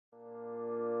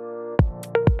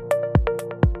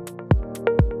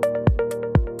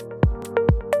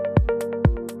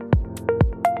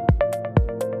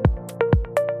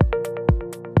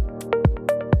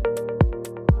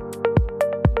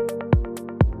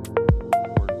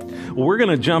Well, we're going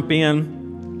to jump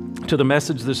in to the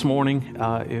message this morning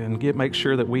and make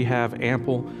sure that we have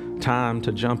ample time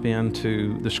to jump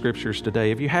into the scriptures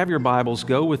today. If you have your Bibles,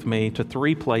 go with me to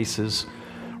three places: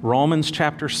 Romans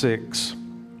chapter 6,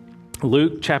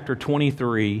 Luke chapter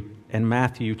 23, and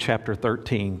Matthew chapter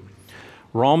 13.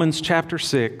 Romans chapter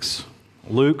 6,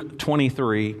 Luke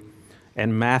 23,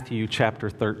 and Matthew chapter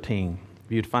 13.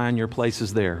 If you'd find your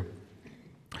places there.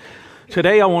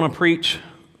 Today I want to preach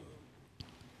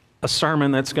a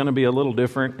sermon that's going to be a little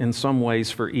different in some ways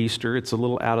for Easter. It's a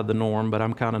little out of the norm, but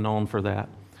I'm kind of known for that.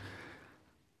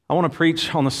 I want to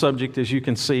preach on the subject, as you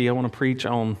can see, I want to preach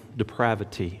on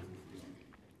depravity.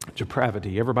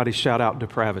 Depravity. Everybody shout out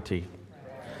depravity.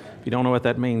 If you don't know what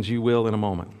that means, you will in a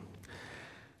moment.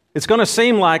 It's going to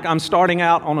seem like I'm starting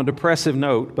out on a depressive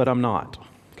note, but I'm not.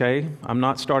 Okay? I'm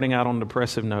not starting out on a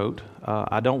depressive note.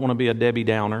 I don't want to be a Debbie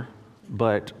Downer,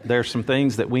 but there's some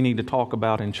things that we need to talk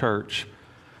about in church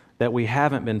that we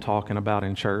haven't been talking about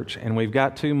in church, and we've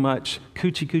got too much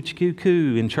coochie coochie coo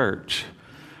coo in church.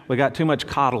 We got too much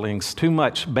coddlings, too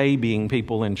much babying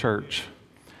people in church.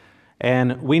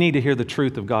 And we need to hear the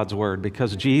truth of God's Word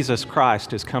because Jesus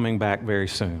Christ is coming back very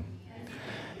soon.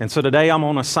 And so today I'm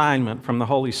on assignment from the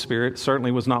Holy Spirit. It certainly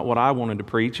was not what I wanted to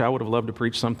preach. I would have loved to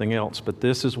preach something else, but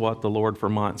this is what the Lord for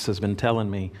months has been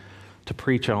telling me to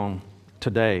preach on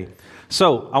today.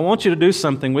 So I want you to do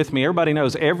something with me. Everybody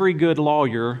knows every good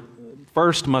lawyer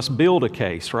first must build a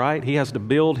case, right? He has to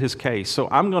build his case. So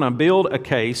I'm going to build a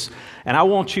case, and I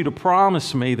want you to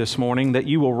promise me this morning that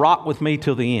you will rock with me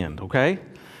till the end, okay?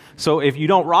 So if you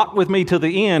don't rock with me till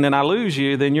the end and I lose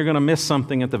you, then you're going to miss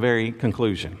something at the very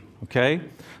conclusion, okay?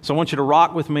 So I want you to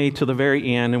rock with me till the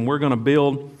very end, and we're going to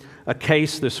build a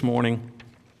case this morning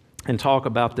and talk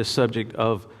about this subject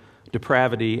of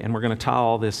depravity, and we're going to tie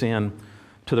all this in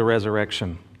to the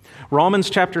resurrection. Romans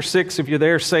chapter 6, if you're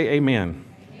there, say amen.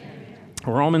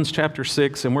 Romans chapter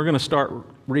 6, and we're going to start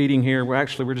reading here. We're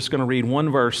just going to read one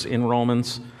verse in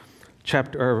Romans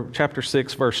chapter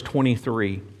 6, verse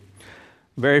 23.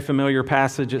 Very familiar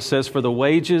passage. It says, "For the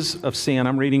wages of sin,"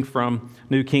 I'm reading from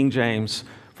New King James,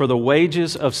 "For the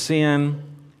wages of sin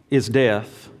is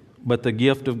death, but the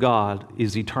gift of God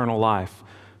is eternal life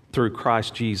through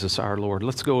Christ Jesus our Lord."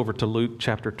 Let's go over to Luke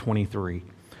chapter 23.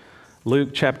 Luke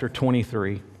chapter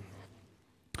 23.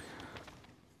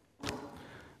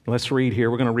 Let's read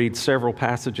here. We're going to read several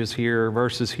passages here,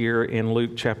 verses here in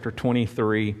Luke chapter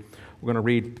 23. We're going to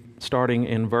read starting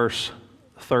in verse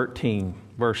 13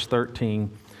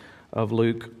 of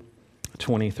Luke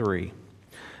 23.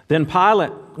 "Then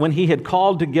Pilate, when he had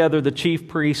called together the chief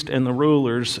priests and the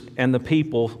rulers and the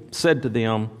people, said to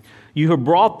them, 'You have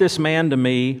brought this man to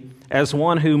me as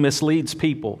one who misleads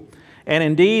people. And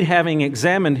indeed, having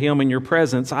examined him in your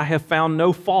presence, I have found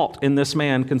no fault in this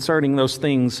man concerning those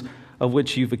things of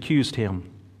which you've accused him.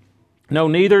 No,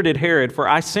 neither did Herod, for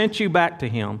I sent you back to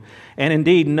him, and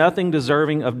indeed nothing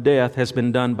deserving of death has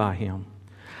been done by him.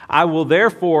 I will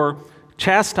therefore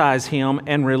chastise him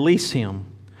and release him,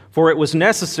 for it was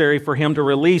necessary for him to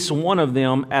release one of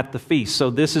them at the feast.'"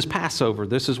 So this is Passover.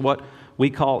 This is what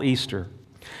we call Easter.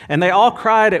 "And they all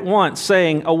cried at once,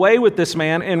 saying, 'Away with this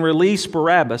man and release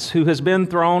Barabbas, who has been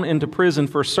thrown into prison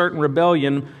for certain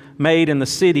rebellion made in the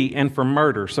city and for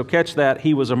murder.'" So catch that,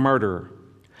 he was a murderer.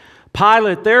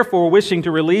 "Pilate, therefore, wishing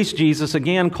to release Jesus,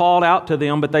 again called out to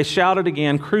them, but they shouted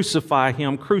again, 'Crucify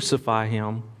him, crucify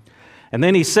him.' And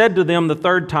then he said to them the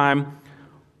third time,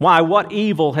 'Why, what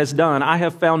evil has done? I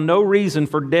have found no reason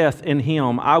for death in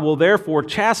him. I will therefore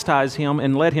chastise him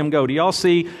and let him go.'" Do y'all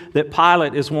see that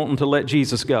Pilate is wanting to let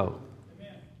Jesus go?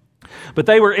 "But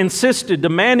they were insisted,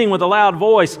 demanding with a loud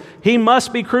voice, 'He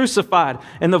must be crucified.'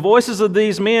 And the voices of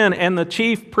these men and the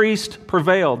chief priest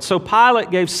prevailed. So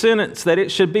Pilate gave sentence that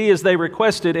it should be as they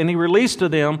requested, and he released to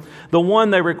them the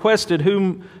one they requested,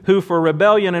 who for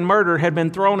rebellion and murder had been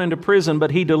thrown into prison,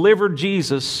 but he delivered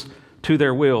Jesus to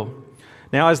their will.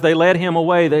 Now as they led him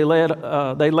away, they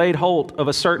laid hold of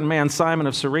a certain man, Simon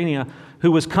of Cyrene,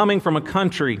 who was coming from a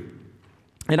country.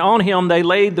 And on him they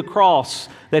laid the cross,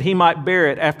 that he might bear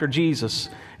it after Jesus.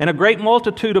 And a great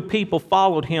multitude of people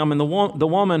followed him, and the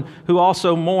woman who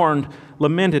also mourned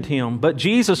lamented him. But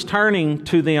Jesus, turning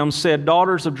to them, said,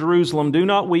 'Daughters of Jerusalem, do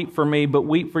not weep for me, but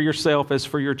weep for yourself as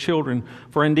for your children.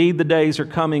 For indeed the days are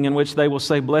coming in which they will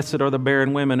say, Blessed are the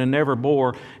barren women, and never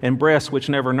bore, and breasts which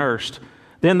never nursed.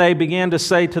 Then they began to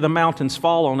say to the mountains,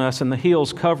 Fall on us, and the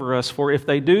hills cover us. For if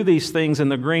they do these things in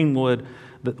the greenwood,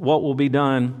 what will be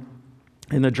done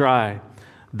in the dry?'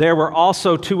 There were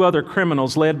also 2 other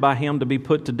criminals led by him to be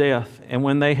put to death. And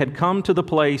when they had come to the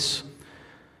place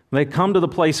They come to the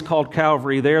place called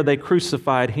Calvary. There they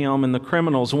crucified him and the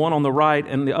criminals, one on the right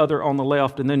and the other on the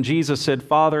left. And then Jesus said,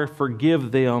 Father,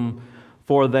 forgive them,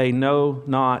 for they know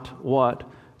not what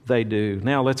they do.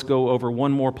 Now let's go over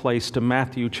one more place to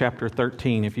Matthew chapter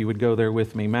 13, if you would go there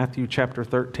with me. Matthew chapter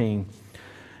 13,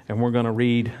 and we're going to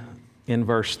read in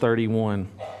verse 31.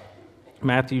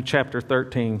 Matthew chapter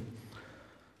 13,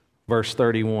 verse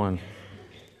 31.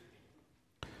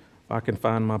 If I can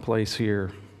find my place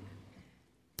here.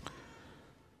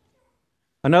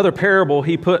 Another parable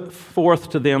he put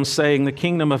forth to them, saying, The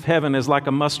kingdom of heaven is like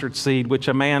a mustard seed, which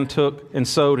a man took and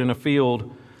sowed in a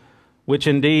field, which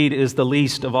indeed is the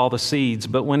least of all the seeds.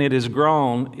 But when it is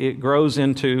grown, it grows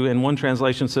into, and one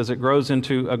translation says it grows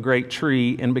into a great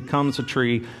tree and becomes a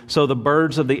tree. So the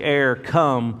birds of the air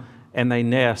come and they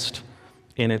nest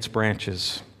in its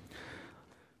branches.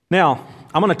 Now,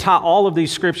 I'm going to tie all of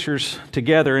these scriptures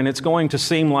together, and it's going to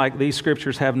seem like these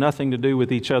scriptures have nothing to do with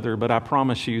each other, but I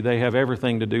promise you they have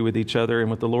everything to do with each other,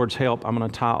 and with the Lord's help, I'm going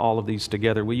to tie all of these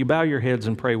together. Will you bow your heads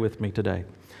and pray with me today?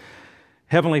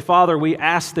 Heavenly Father, we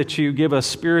ask that you give us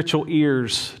spiritual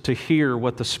ears to hear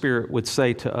what the Spirit would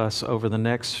say to us over the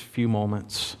next few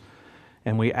moments.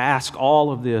 And we ask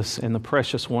all of this in the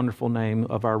precious, wonderful name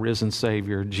of our risen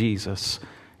Savior, Jesus.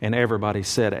 And everybody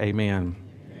said, Amen.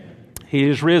 Amen. He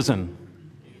is risen.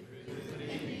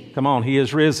 Come on, He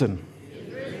is risen.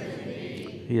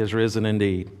 He is risen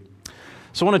indeed.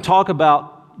 So I want to talk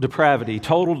about depravity,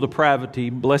 total depravity,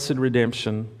 blessed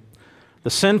redemption, the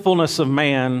sinfulness of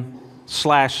man /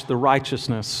 the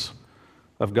righteousness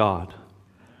of God.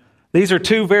 These are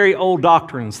two very old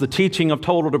doctrines. The teaching of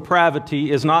total depravity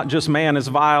is not just man as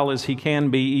vile as he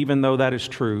can be, even though that is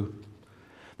true.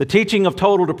 The teaching of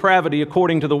total depravity,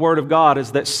 according to the Word of God,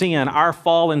 is that sin, our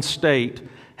fallen state,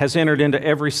 has entered into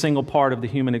every single part of the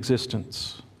human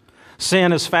existence.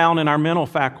 Sin is found in our mental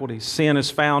faculties. Sin is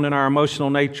found in our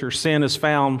emotional nature. Sin is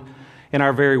found in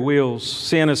our very wills.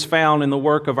 Sin is found in the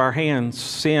work of our hands.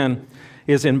 Sin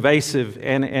is invasive,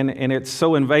 and it's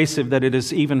so invasive that it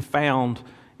is even found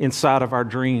inside of our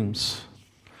dreams,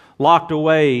 locked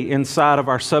away inside of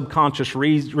our subconscious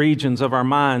regions of our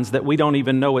minds that we don't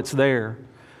even know it's there.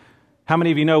 How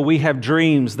many of you know we have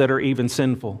dreams that are even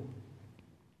sinful?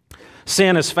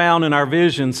 Sin is found in our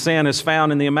visions. Sin is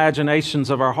found in the imaginations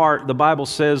of our heart. The Bible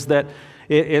says that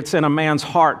it's in a man's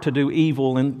heart to do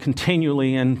evil and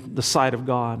continually in the sight of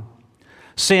God.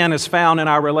 Sin is found in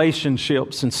our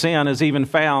relationships, and sin is even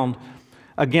found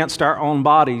against our own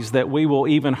bodies, that we will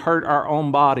even hurt our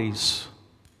own bodies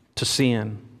to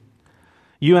sin.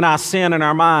 You and I sin in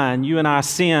our mind. You and I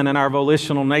sin in our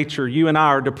volitional nature. You and I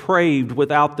are depraved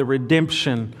without the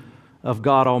redemption of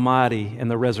God Almighty and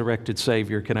the resurrected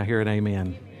Savior. Can I hear an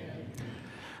amen? Amen.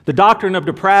 The doctrine of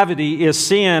depravity is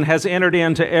sin has entered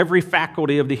into every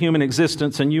faculty of the human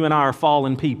existence, and you and I are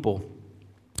fallen people.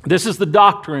 This is the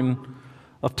doctrine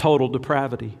of total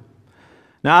depravity.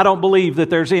 Now, I don't believe that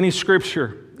there's any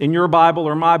scripture in your Bible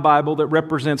or my Bible that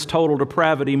represents total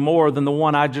depravity more than the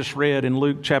one I just read in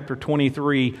Luke chapter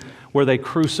 23, where they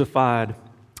crucified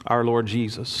our Lord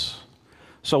Jesus.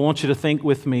 So I want you to think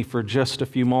with me for just a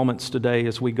few moments today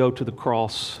as we go to the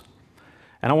cross.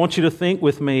 And I want you to think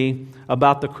with me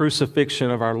about the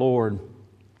crucifixion of our Lord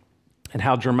and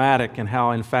how dramatic and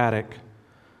how emphatic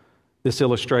this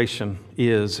illustration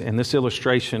is. And this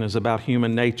illustration is about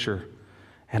human nature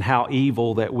and how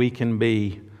evil that we can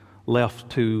be left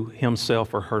to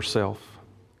himself or herself.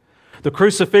 The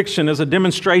crucifixion is a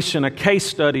demonstration, a case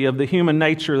study of the human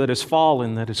nature that is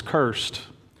fallen, that is cursed.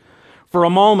 For a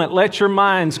moment, let your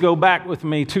minds go back with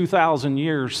me 2,000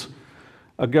 years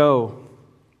ago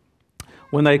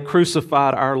when they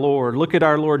crucified our Lord. Look at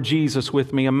our Lord Jesus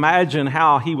with me. Imagine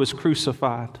how He was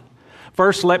crucified.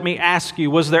 First, let me ask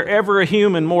you, was there ever a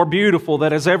human more beautiful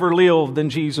that has ever lived than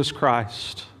Jesus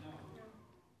Christ?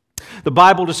 The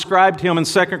Bible described Him in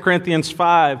 2 Corinthians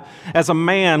 5 as a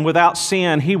man without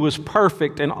sin. He was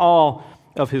perfect in all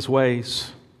of His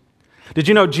ways. Did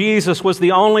you know Jesus was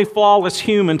the only flawless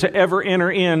human to ever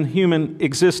enter in human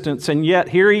existence, and yet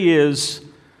here He is,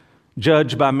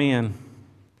 judged by men.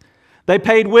 They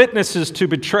paid witnesses to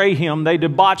betray Him. They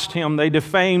debauched Him. They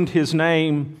defamed His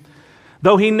name.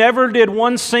 Though He never did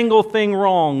one single thing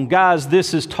wrong, guys,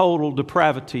 this is total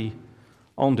depravity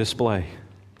on display.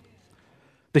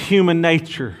 The human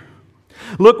nature.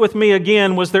 Look with me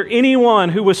again. Was there anyone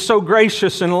who was so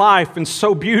gracious in life and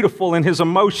so beautiful in his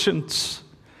emotions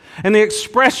and the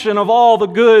expression of all the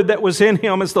good that was in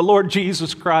Him as the Lord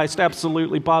Jesus Christ?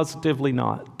 Absolutely, positively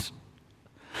not.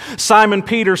 Simon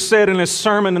Peter said in his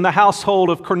sermon in the household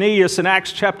of Cornelius in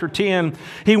Acts chapter 10,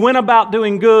 he went about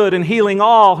doing good and healing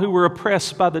all who were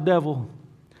oppressed by the devil.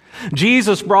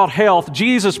 Jesus brought health.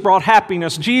 Jesus brought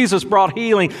happiness. Jesus brought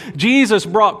healing. Jesus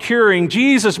brought curing.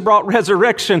 Jesus brought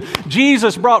resurrection.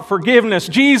 Jesus brought forgiveness.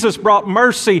 Jesus brought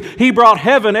mercy. He brought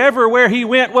heaven everywhere He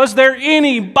went. Was there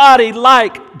anybody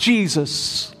like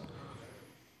Jesus?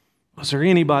 Was there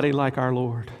anybody like our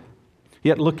Lord?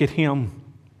 Yet look at Him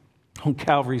on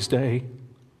Calvary's day,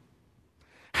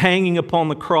 hanging upon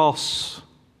the cross.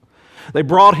 They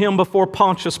brought Him before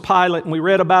Pontius Pilate, and we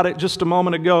read about it just a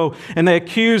moment ago, and they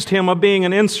accused Him of being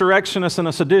an insurrectionist and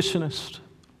a seditionist,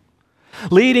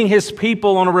 leading His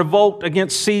people on a revolt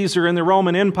against Caesar and the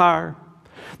Roman Empire.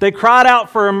 They cried out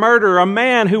for a murderer, a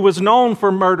man who was known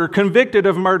for murder, convicted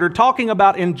of murder, talking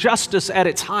about injustice at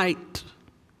its height.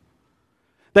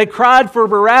 They cried for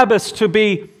Barabbas to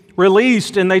be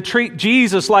released, and they treat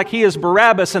Jesus like He is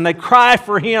Barabbas, and they cry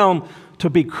for Him to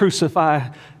be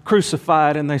crucified,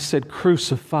 and they said,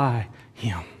 crucify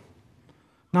Him.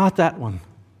 Not that one,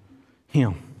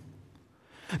 Him.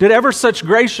 Did ever such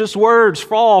gracious words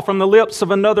fall from the lips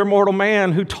of another mortal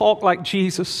man who talked like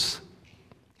Jesus?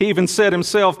 He even said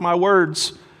Himself, my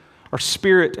words are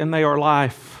spirit and they are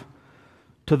life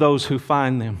to those who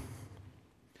find them.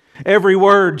 Every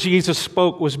word Jesus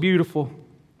spoke was beautiful.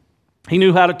 He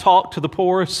knew how to talk to the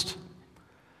poorest.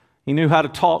 He knew how to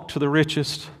talk to the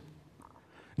richest.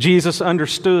 Jesus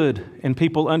understood, and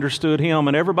people understood Him,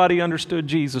 and everybody understood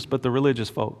Jesus but the religious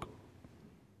folk.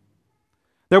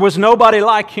 There was nobody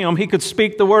like Him. He could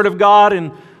speak the Word of God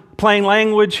in plain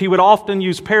language. He would often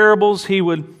use parables. He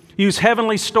would use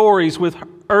heavenly stories with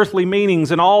earthly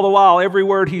meanings, and all the while, every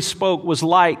word He spoke was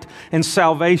light and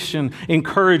salvation,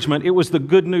 encouragement. It was the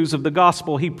good news of the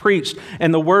gospel He preached,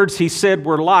 and the words He said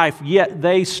were life, yet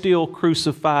they still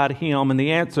crucified Him. And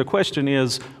the question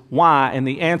is, why? And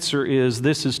the answer is,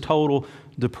 this is total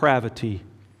depravity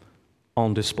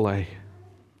on display.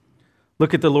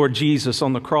 Look at the Lord Jesus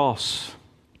on the cross.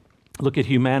 Look at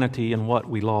humanity and what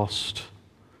we lost.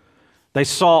 They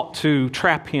sought to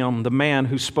trap Him, the man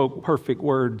who spoke perfect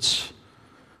words,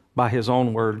 by His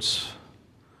own words.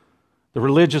 The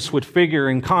religious would figure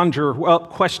and conjure up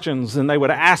questions, and they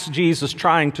would ask Jesus,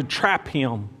 trying to trap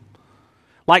Him.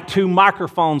 Like two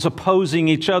microphones opposing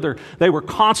each other, they were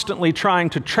constantly trying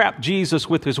to trap Jesus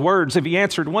with His words. If He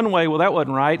answered one way, well, that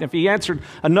wasn't right. And if He answered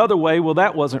another way, well,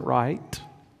 that wasn't right.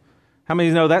 How many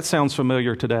know that sounds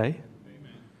familiar today? Amen.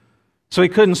 So He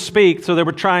couldn't speak, so they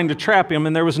were trying to trap Him,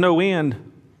 and there was no end.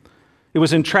 It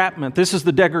was entrapment. This is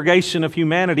the degradation of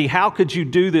humanity. How could you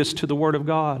do this to the Word of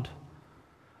God?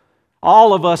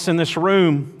 All of us in this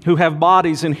room who have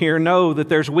bodies in here know that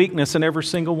there's weakness in every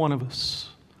single one of us.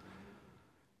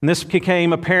 And this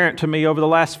became apparent to me over the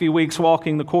last few weeks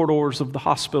walking the corridors of the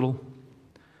hospital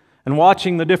and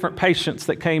watching the different patients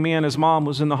that came in as Mom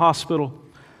was in the hospital.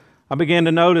 I began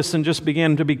to notice and just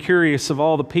began to be curious of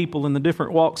all the people in the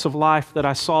different walks of life that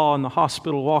I saw in the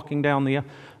hospital walking down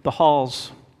the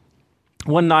halls.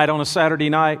 One night on a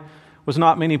Saturday night was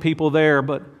not many people there,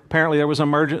 but apparently there was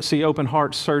emergency open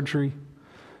heart surgery.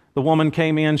 The woman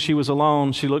came in, she was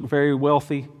alone, she looked very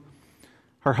wealthy.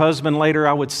 Her husband, later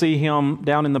I would see him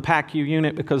down in the PACU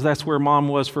unit because that's where Mom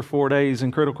was for 4 days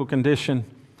in critical condition.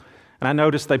 And I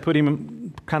noticed they put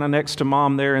him kind of next to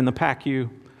Mom there in the PACU.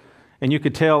 And you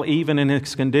could tell even in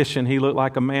his condition, he looked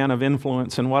like a man of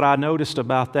influence. And what I noticed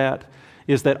about that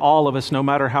is that all of us, no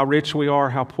matter how rich we are,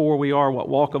 how poor we are, what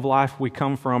walk of life we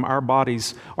come from, our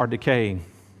bodies are decaying.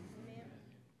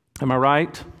 Am I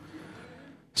right?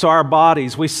 So our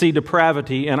bodies, we see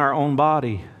depravity in our own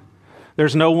body.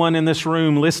 There's no one in this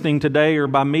room listening today or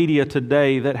by media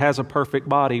today that has a perfect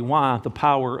body. Why? The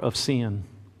power of sin.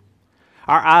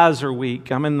 Our eyes are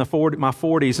weak. I'm in my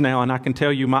 40s now, and I can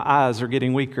tell you my eyes are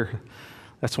getting weaker.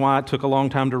 That's why it took a long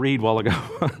time to read a while ago.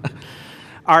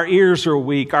 Our ears are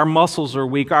weak. Our muscles are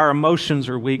weak. Our emotions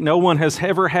are weak. No one has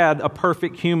ever had a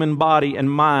perfect human body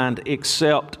and mind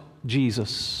except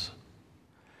Jesus.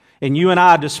 And you and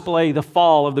I display the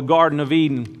fall of the Garden of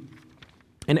Eden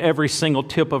in every single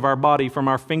tip of our body, from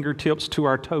our fingertips to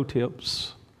our toe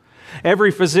tips.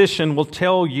 Every physician will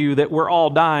tell you that we're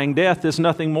all dying. Death is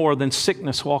nothing more than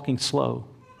sickness walking slow.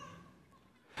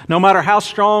 No matter how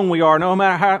strong we are, no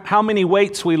matter how many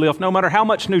weights we lift, no matter how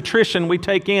much nutrition we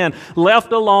take in,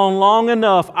 left alone long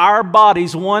enough, our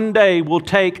bodies one day will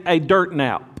take a dirt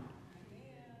nap.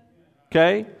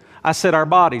 Okay? I said our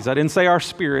bodies. I didn't say our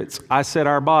spirits. I said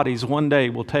our bodies one day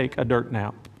will take a dirt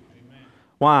nap.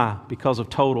 Why? Because of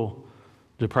total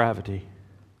depravity.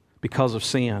 Because of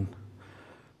sin.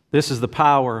 This is the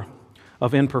power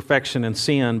of imperfection and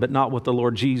sin, but not with the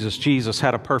Lord Jesus. Jesus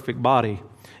had a perfect body.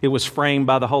 It was framed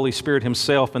by the Holy Spirit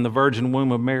Himself in the virgin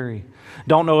womb of Mary.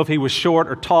 Don't know if He was short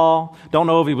or tall. Don't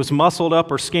know if He was muscled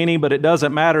up or skinny, but it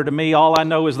doesn't matter to me. All I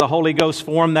know is the Holy Ghost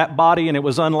formed that body, and it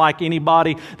was unlike any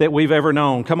body that we've ever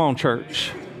known. Come on,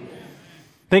 church.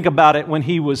 Think about it when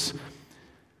He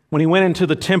went into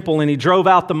the temple and He drove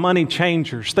out the money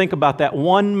changers. Think about that.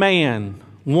 One man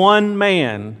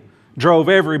drove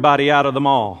everybody out of the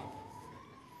mall.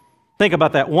 Think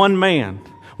about that. One man.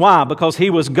 Why? Because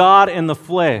He was God in the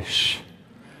flesh,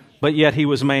 but yet He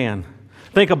was man.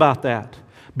 Think about that.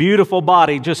 Beautiful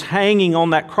body just hanging on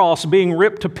that cross, being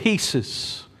ripped to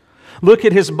pieces. Look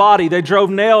at His body. They drove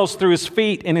nails through His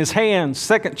feet and His hands.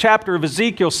 Second chapter of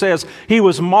Ezekiel says He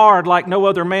was marred like no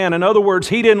other man. In other words,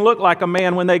 He didn't look like a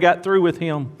man when they got through with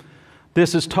Him.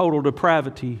 This is total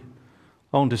depravity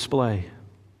on display.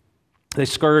 They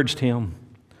scourged Him.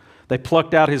 They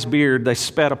plucked out His beard. They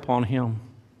spat upon Him.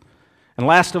 And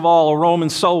last of all, a Roman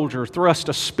soldier thrust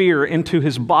a spear into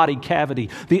His body cavity.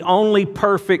 The only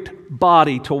perfect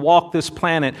body to walk this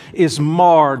planet is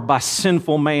marred by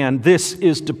sinful man. This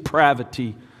is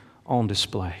depravity on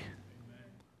display.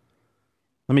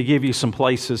 Let me give you some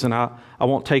places, and I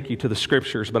won't take you to the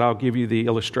Scriptures, but I'll give you the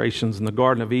illustrations. In the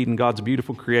Garden of Eden, God's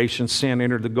beautiful creation, sin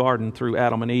entered the garden through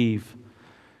Adam and Eve.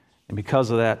 And because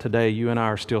of that, today, you and I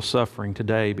are still suffering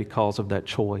today because of that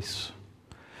choice.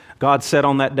 God said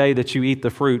on that day that you eat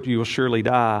the fruit, you will surely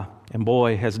die. And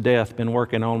boy, has death been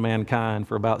working on mankind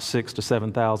for about 6,000 to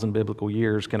 7,000 biblical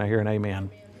years. Can I hear an amen?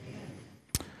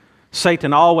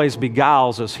 Satan always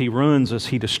beguiles us. He ruins us.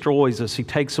 He destroys us. He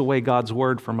takes away God's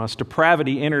word from us.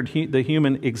 Depravity entered the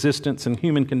human existence and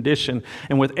human condition.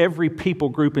 And with every people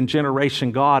group and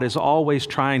generation, God is always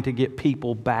trying to get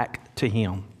people back to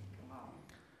Him.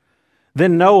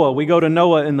 Then Noah, we go to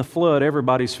Noah in the flood.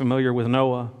 Everybody's familiar with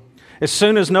Noah. As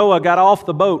soon as Noah got off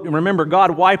the boat, and remember,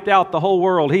 God wiped out the whole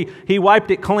world. He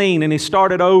wiped it clean and He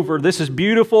started over. This is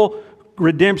beautiful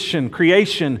redemption,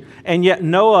 creation, and yet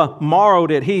Noah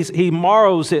borrowed it. He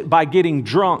borrows it by getting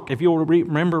drunk, if you'll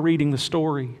remember reading the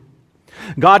story.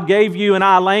 God gave you and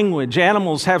I language.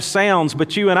 Animals have sounds,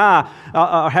 but you and I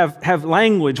have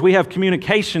language. We have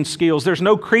communication skills. There's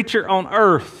no creature on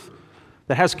earth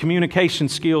that has communication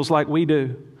skills like we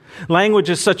do. Language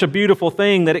is such a beautiful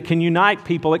thing that it can unite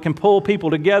people. It can pull people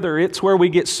together. It's where we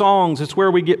get songs. It's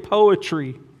where we get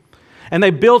poetry. And they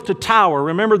built a tower.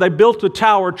 Remember, they built a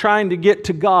tower trying to get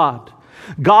to God.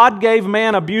 God gave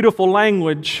man a beautiful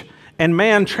language, and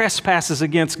man trespasses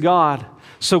against God.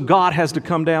 So God has to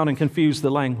come down and confuse the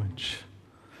language.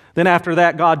 Then after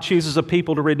that, God chooses a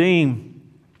people to redeem.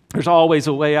 There's always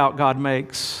a way out God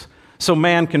makes, so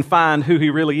man can find who He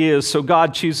really is. So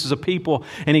God chooses a people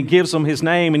and He gives them His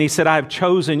name. And He said, I have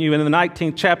chosen you. And in the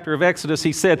 19th chapter of Exodus,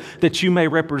 He said that you may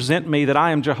represent me, that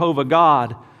I am Jehovah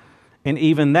God. And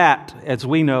even that, as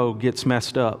we know, gets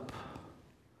messed up.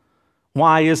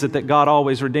 Why is it that God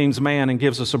always redeems man and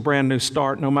gives us a brand new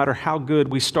start? No matter how good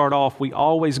we start off, we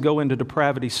always go into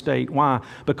depravity state. Why?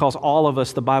 Because all of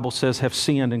us, the Bible says, have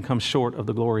sinned and come short of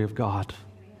the glory of God.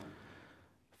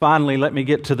 Finally, let me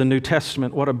get to the New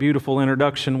Testament. What a beautiful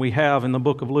introduction we have in the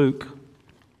book of Luke.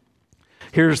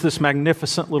 Here's this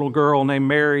magnificent little girl named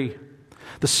Mary,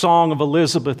 the song of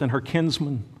Elizabeth and her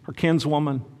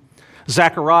kinswoman.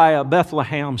 Zechariah,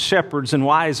 Bethlehem, shepherds and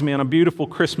wise men, a beautiful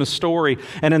Christmas story.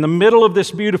 And in the middle of this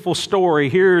beautiful story,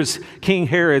 here's King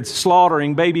Herod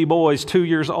slaughtering baby boys 2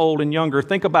 years old and younger.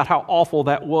 Think about how awful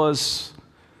that was.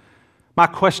 My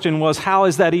question was, how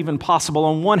is that even possible?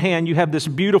 On one hand, you have this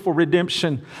beautiful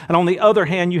redemption, and on the other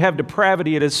hand, you have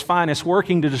depravity at its finest,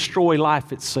 working to destroy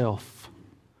life itself.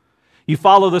 You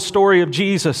follow the story of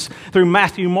Jesus through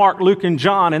Matthew, Mark, Luke, and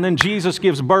John, and then Jesus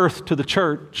gives birth to the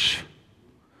church.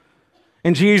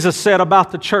 And Jesus said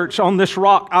about the church, on this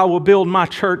rock I will build my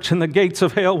church, and the gates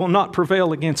of hell will not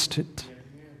prevail against it.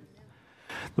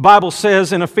 The Bible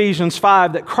says in Ephesians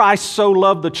 5 that Christ so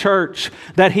loved the church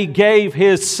that He gave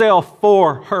Himself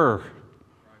for her.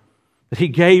 That He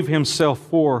gave Himself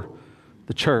for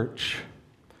the church.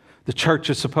 The church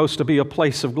is supposed to be a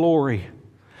place of glory.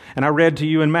 And I read to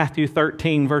you in Matthew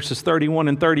 13, verses 31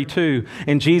 and 32,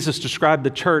 and Jesus described the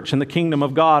church and the kingdom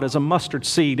of God as a mustard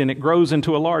seed, and it grows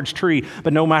into a large tree.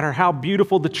 But no matter how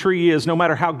beautiful the tree is, no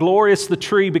matter how glorious the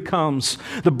tree becomes,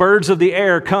 the birds of the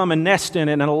air come and nest in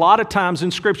it. And a lot of times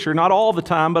in Scripture, not all the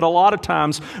time, but a lot of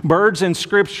times, birds in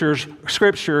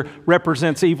Scripture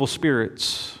represents evil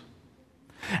spirits.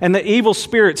 And the evil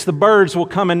spirits, the birds, will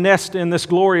come and nest in this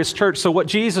glorious church. So what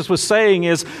Jesus was saying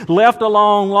is, left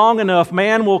alone long enough,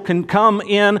 man can come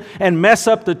in and mess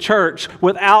up the church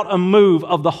without a move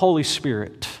of the Holy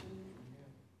Spirit.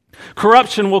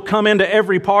 Corruption will come into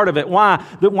every part of it. Why?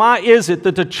 Why is it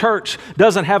that the church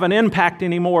doesn't have an impact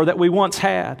anymore that we once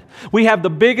had? We have the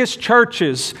biggest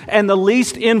churches and the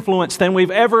least influence than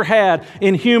we've ever had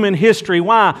in human history.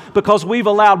 Why? Because we've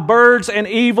allowed birds and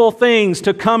evil things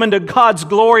to come into God's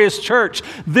glorious church.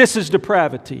 This is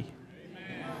depravity.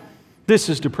 This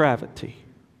is depravity.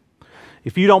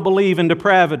 If you don't believe in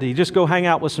depravity, just go hang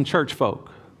out with some church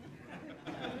folk.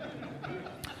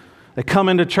 They come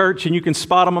into church and you can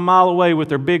spot them a mile away with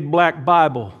their big black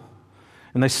Bible.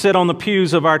 And they sit on the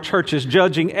pews of our churches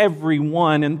judging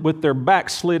everyone and with their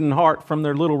backslidden heart from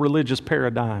their little religious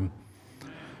paradigm.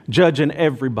 Judging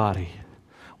everybody.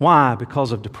 Why?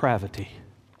 Because of depravity.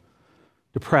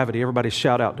 Depravity. Everybody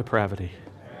shout out depravity.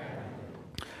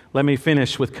 Let me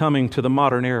finish with coming to the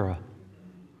modern era.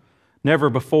 Never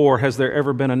before has there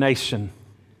ever been a nation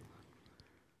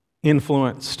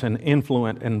influenced and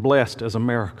influent and blessed as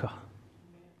America.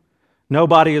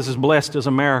 Nobody is as blessed as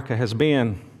America has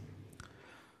been.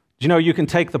 You know, you can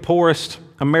take the poorest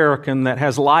American that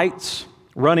has lights,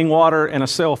 running water, and a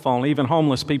cell phone. Even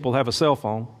homeless people have a cell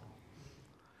phone.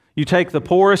 You take the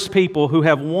poorest people who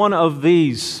have one of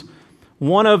these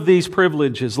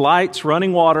privileges, lights,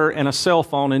 running water, and a cell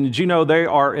phone, and did you know they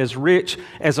are as rich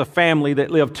as a family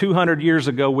that lived 200 years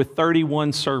ago with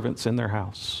 31 servants in their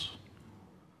house.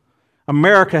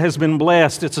 America has been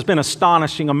blessed. It's been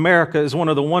astonishing. America is one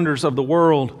of the wonders of the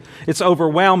world. It's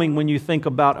overwhelming when you think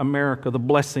about America, the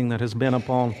blessing that has been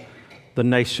upon the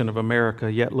nation of America.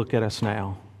 Yet look at us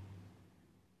now.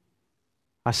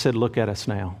 I said, look at us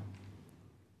now.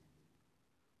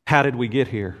 How did we get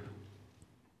here?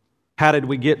 How did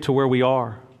we get to where we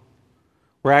are?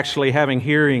 We're actually having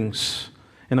hearings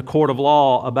in the court of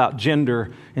law about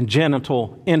gender and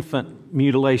genital infant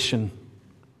mutilation.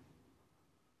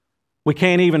 We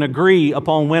can't even agree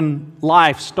upon when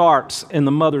life starts in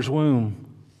the mother's womb.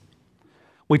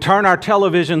 We turn our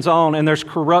televisions on and there's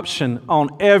corruption on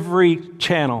every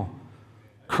channel.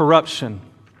 Corruption,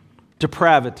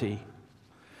 depravity.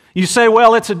 You say,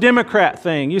 well, it's a Democrat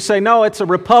thing. You say, no, it's a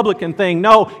Republican thing.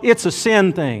 No, it's a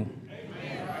sin thing.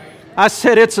 I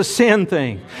said it's a sin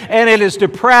thing. And it is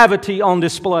depravity on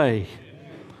display.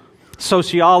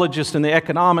 Sociologists and the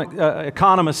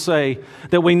economists say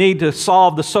that we need to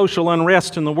solve the social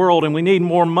unrest in the world and we need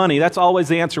more money. That's always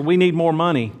the answer. We need more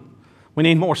money. We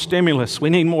need more stimulus.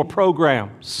 We need more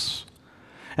programs.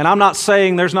 And I'm not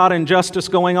saying there's not injustice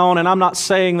going on, and I'm not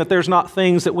saying that there's not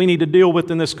things that we need to deal with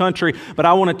in this country, but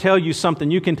I want to tell you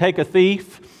something. You can take a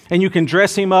thief and you can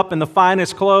dress him up in the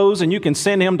finest clothes and you can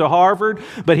send him to Harvard.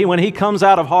 But when he comes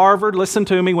out of Harvard, listen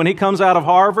to me, when he comes out of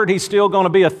Harvard, he's still going to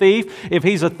be a thief. If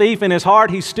he's a thief in his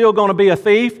heart, he's still going to be a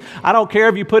thief. I don't care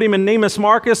if you put him in Neiman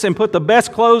Marcus and put the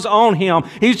best clothes on him.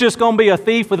 He's just going to be a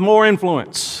thief with more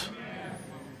influence.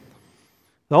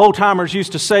 The old timers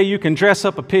used to say you can dress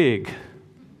up a pig.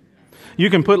 You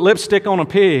can put lipstick on a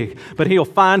pig, but he'll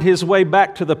find his way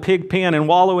back to the pig pen and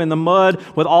wallow in the mud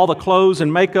with all the clothes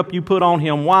and makeup you put on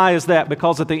him. Why is that?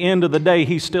 Because at the end of the day,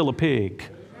 he's still a pig.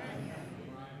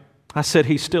 I said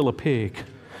he's still a pig.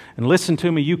 And listen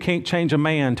to me, you can't change a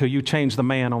man till you change the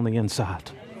man on the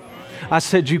inside. I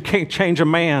said you can't change a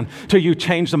man till you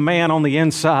change the man on the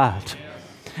inside.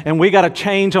 And we got to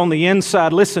change on the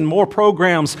inside. Listen, more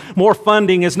programs, more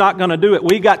funding is not going to do it.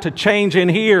 We got to change in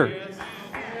here.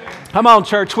 Come on,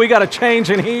 church, we got to change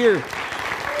in here.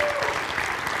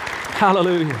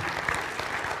 Hallelujah.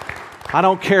 I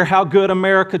don't care how good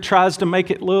America tries to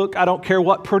make it look. I don't care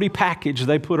what pretty package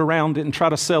they put around it and try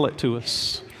to sell it to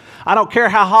us. I don't care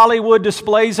how Hollywood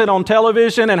displays it on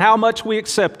television and how much we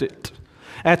accept it.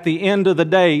 At the end of the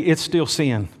day, it's still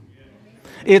sin.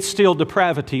 It's still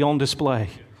depravity on display.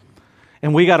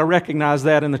 And we got to recognize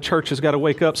that, and the church has got to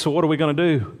wake up. So what are we going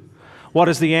to do? What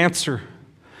is the answer?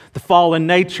 The fallen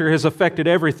nature has affected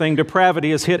everything.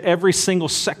 Depravity has hit every single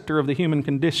sector of the human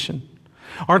condition.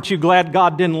 Aren't you glad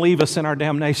God didn't leave us in our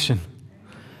damnation?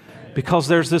 Because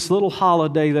there's this little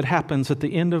holiday that happens at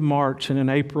the end of March and in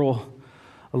April,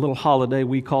 a little holiday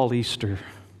we call Easter.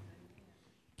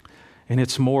 And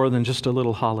it's more than just a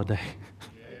little holiday.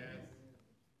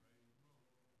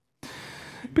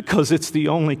 Because it's the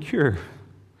only cure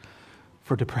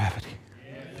for depravity.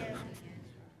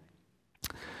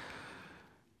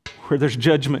 Where there's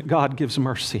judgment, God gives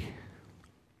mercy.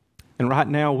 And right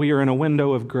now we are in a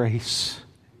window of grace.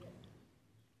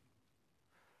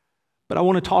 But I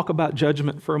want to talk about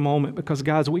judgment for a moment because,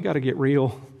 guys, we got to get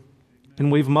real.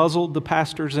 And we've muzzled the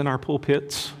pastors in our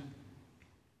pulpits.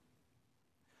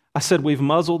 I said we've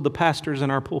muzzled the pastors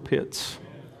in our pulpits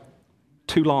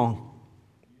too long.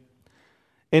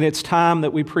 And it's time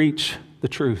that we preach the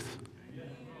truth.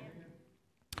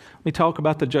 Let me talk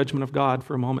about the judgment of God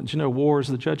for a moment. Did you know war is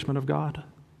the judgment of God?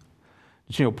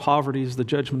 Did you know poverty is the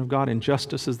judgment of God?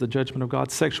 Injustice is the judgment of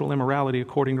God. Sexual immorality,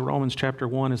 according to Romans chapter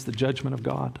 1, is the judgment of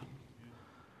God.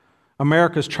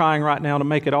 America's trying right now to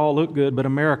make it all look good, but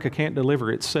America can't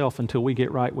deliver itself until we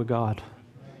get right with God.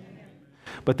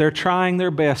 But they're trying their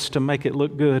best to make it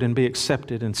look good and be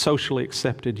accepted and socially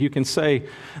accepted. You can say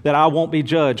that I won't be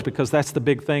judged because that's the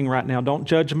big thing right now. Don't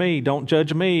judge me. Don't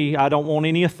judge me. I don't want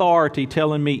any authority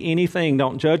telling me anything.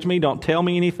 Don't judge me. Don't tell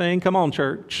me anything. Come on,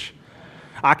 church.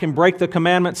 I can break the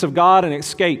commandments of God and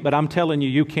escape, but I'm telling you,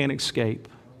 you can't escape.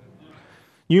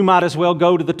 You might as well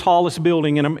go to the tallest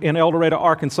building in El Dorado,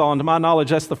 Arkansas, and to my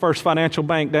knowledge, that's the First Financial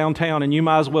Bank downtown, and you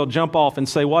might as well jump off and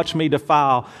say, watch me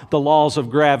defy the laws of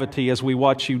gravity as we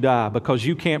watch you die, because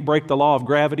you can't break the law of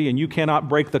gravity and you cannot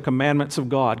break the commandments of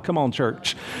God. Come on,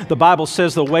 church. The Bible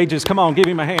says the wages, come on, give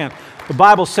him a hand. The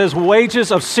Bible says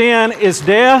wages of sin is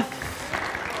death,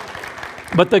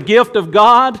 but the gift of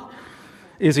God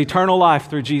is eternal life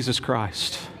through Jesus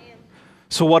Christ.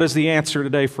 So what is the answer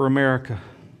today for America?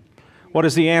 What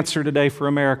is the answer today for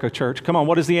America, church? Come on,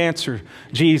 what is the answer?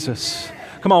 Jesus.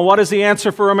 Come on, what is the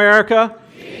answer for America?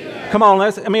 Jesus. Come on,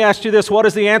 let me ask you this. What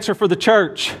is the answer for the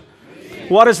church? Jesus.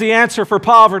 What is the answer for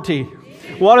poverty?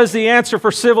 Jesus. What is the answer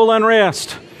for civil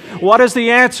unrest? Jesus. What is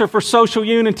the answer for social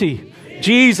unity?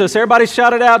 Jesus. Everybody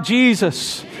shout it out,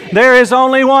 Jesus. There is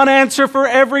only one answer for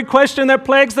every question that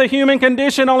plagues the human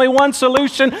condition. Only one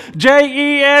solution.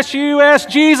 J-E-S-U-S,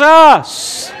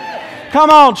 Jesus. Come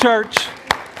on, church.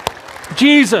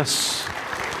 Jesus.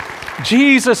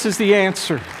 Jesus is the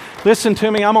answer. Listen to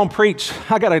me, I'm going to preach.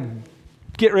 I got to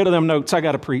get rid of them notes. I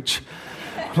got to preach.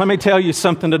 Let me tell you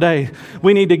something today.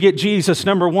 We need to get Jesus,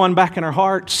 number one, back in our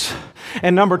hearts.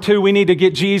 And number two, we need to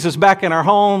get Jesus back in our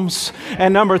homes.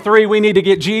 And number three, we need to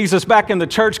get Jesus back in the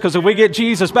church, because if we get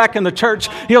Jesus back in the church,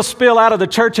 He'll spill out of the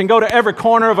church and go to every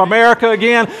corner of America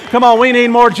again. Come on, we need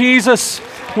more Jesus.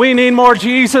 We need more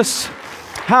Jesus.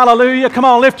 Hallelujah. Come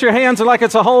on, lift your hands like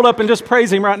it's a hold up and just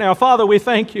praise Him right now. Father, we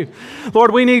thank You.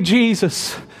 Lord, we need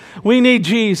Jesus. We need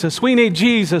Jesus. We need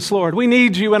Jesus, Lord. We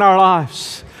need You in our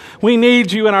lives. We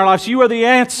need You in our lives. You are the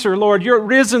answer, Lord. Your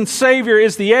risen Savior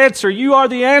is the answer. You are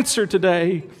the answer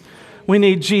today. We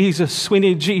need Jesus. We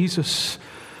need Jesus.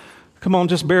 Come on,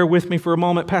 just bear with me for a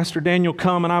moment. Pastor Daniel,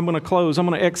 come, and I'm going to close. I'm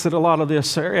going to exit a lot of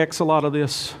this, or X a lot of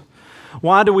this.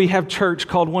 Why do we have church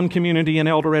called One Community in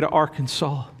El Dorado,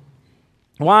 Arkansas?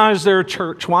 Why is there a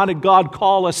church? Why did God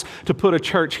call us to put a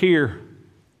church here?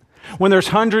 When there's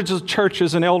hundreds of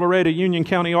churches in El Dorado, Union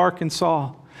County,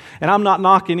 Arkansas, and I'm not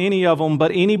knocking any of them,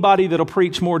 but anybody that'll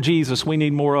preach more Jesus, we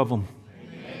need more of them.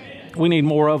 Amen. We need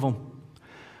more of them.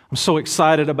 I'm so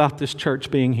excited about this church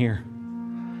being here.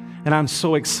 And I'm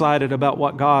so excited about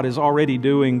what God is already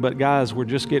doing, but guys, we're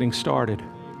just getting started.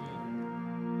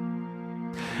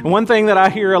 And one thing that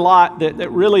I hear a lot that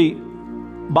really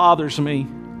bothers me,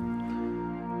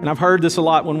 and I've heard this a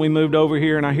lot when we moved over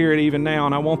here, and I hear it even now,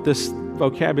 and I want this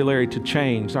vocabulary to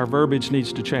change. Our verbiage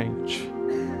needs to change.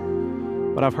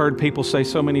 But I've heard people say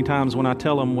so many times when I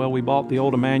tell them, well, we bought the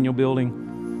old Emmanuel building,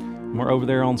 and we're over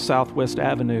there on Southwest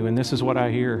Avenue, and this is what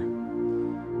I hear.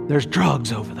 There's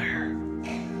drugs over there.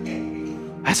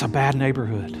 That's a bad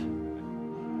neighborhood.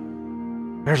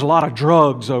 There's a lot of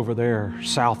drugs over there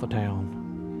south of town.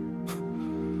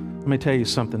 Let me tell you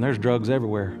something. There's drugs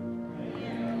everywhere.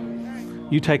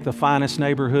 You take the finest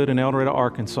neighborhood in El Dorado,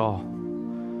 Arkansas,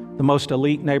 the most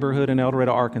elite neighborhood in El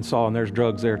Dorado, Arkansas, and there's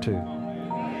drugs there too.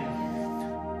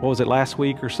 What was it, last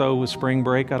week or so with spring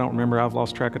break? I don't remember. I've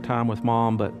lost track of time with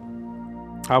Mom, but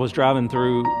I was driving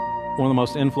through one of the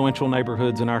most influential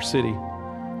neighborhoods in our city,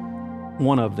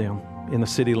 one of them in the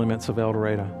city limits of El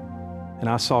Dorado. And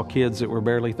I saw kids that were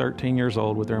barely 13 years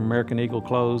old with their American Eagle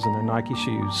clothes and their Nike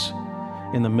shoes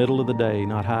in the middle of the day,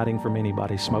 not hiding from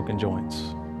anybody, smoking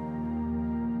joints.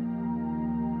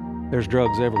 There's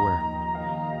drugs everywhere.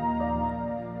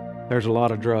 There's a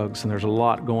lot of drugs, and there's a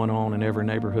lot going on in every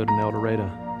neighborhood in El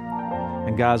Dorado.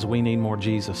 And guys, we need more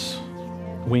Jesus.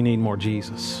 We need more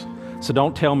Jesus. So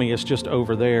don't tell me it's just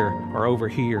over there or over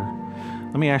here.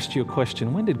 Let me ask you a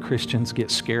question. When did Christians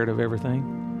get scared of everything?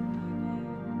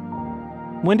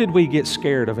 When did we get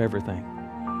scared of everything?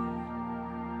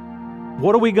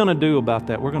 What are we going to do about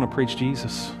that? We're going to preach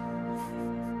Jesus.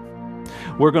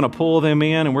 We're going to pull them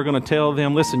in and we're going to tell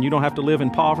them, listen, you don't have to live in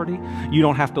poverty. You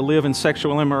don't have to live in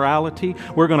sexual immorality.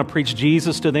 We're going to preach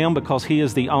Jesus to them because He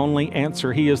is the only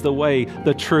answer. He is the way,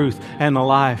 the truth, and the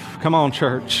life. Come on,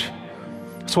 church.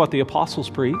 That's what the apostles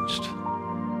preached.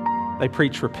 They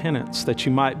preached repentance that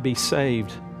you might be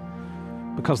saved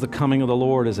because the coming of the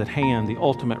Lord is at hand, the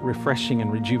ultimate refreshing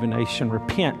and rejuvenation.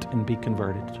 Repent and be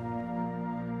converted.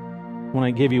 I want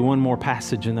to give you one more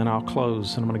passage and then I'll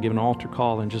close, and I'm going to give an altar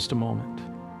call in just a moment.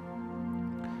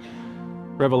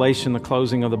 Revelation, the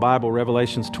closing of the Bible,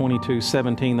 Revelations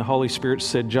 22:17, the Holy Spirit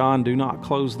said, John, do not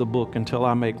close the book until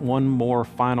I make one more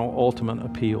final ultimate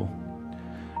appeal.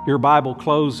 Your Bible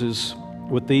closes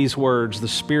with these words, the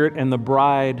Spirit and the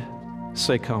bride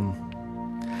say, come.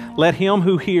 Let him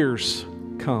who hears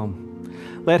come.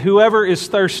 Let whoever is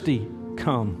thirsty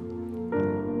come.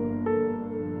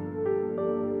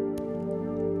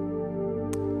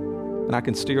 And I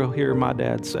can still hear my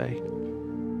dad say,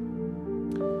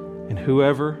 and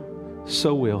whoever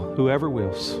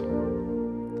wills,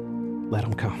 let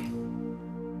them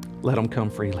come. Let them come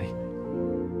freely.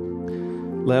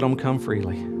 Let them come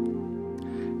freely.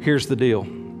 Here's the deal.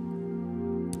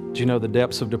 Do you know the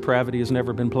depths of depravity has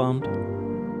never been plumbed?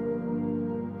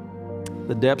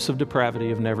 The depths of depravity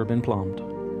have never been plumbed.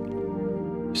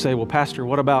 You say, well, Pastor,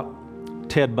 what about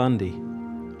Ted Bundy?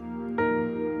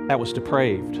 That was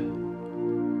depraved.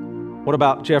 What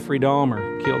about Jeffrey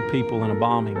Dahmer, killed people in a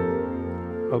bombing,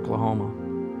 Oklahoma?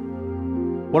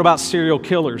 What about serial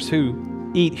killers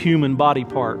who eat human body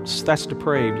parts? That's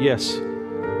depraved, yes,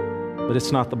 but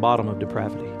it's not the bottom of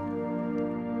depravity.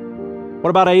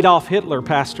 What about Adolf Hitler,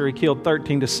 Pastor? He killed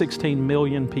 13 to 16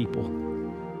 million people.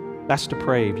 That's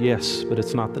depraved, yes, but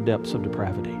it's not the depths of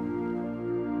depravity.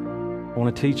 I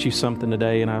want to teach you something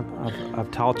today, and I've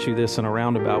taught you this in a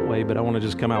roundabout way, but I want to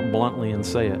just come out bluntly and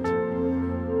say it.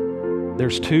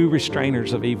 There's two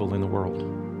restrainers of evil in the world.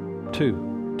 Two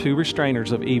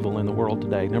restrainers of evil in the world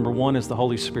today. Number one is the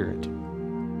Holy Spirit.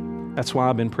 That's why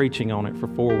I've been preaching on it for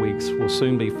 4 weeks. Will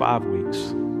soon be 5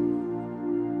 weeks.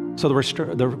 So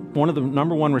one of the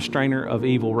number one restrainer of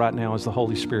evil right now is the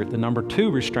Holy Spirit. The number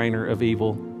two restrainer of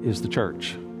evil is the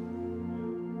church.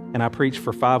 And I preached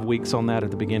for 5 weeks on that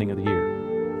at the beginning of the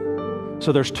year.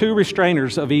 So there's two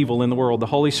restrainers of evil in the world, the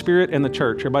Holy Spirit and the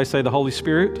church. Everybody say the Holy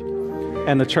Spirit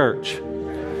and the church.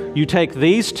 You take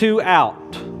these two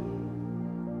out,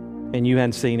 and you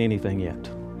haven't seen anything yet.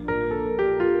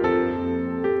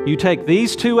 You take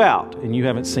these two out, and you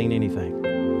haven't seen anything.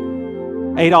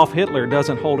 Adolf Hitler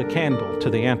doesn't hold a candle to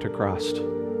the Antichrist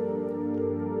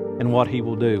and what he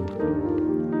will do.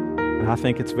 And I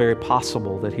think it's very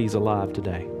possible that he's alive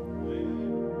today.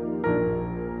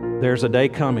 There's a day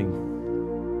coming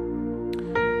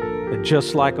that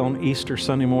just like on Easter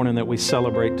Sunday morning that we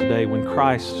celebrate today, when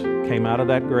Christ came out of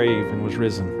that grave and was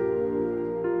risen,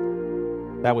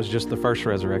 that was just the first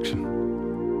resurrection.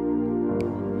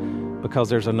 Because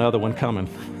there's another one coming.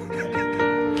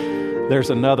 There's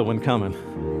another one coming.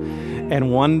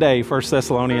 And one day, 1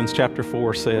 Thessalonians chapter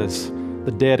 4 says,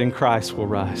 the dead in Christ will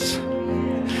rise.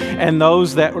 And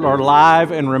those that are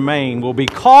alive and remain will be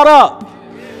caught up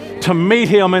to meet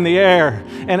Him in the air.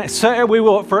 And so we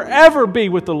will forever be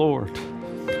with the Lord.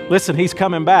 Listen, He's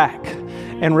coming back.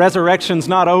 And resurrection's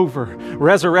not over.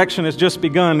 Resurrection has just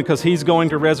begun because He's going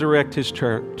to resurrect His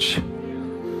church.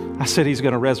 I said He's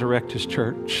going to resurrect His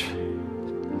church.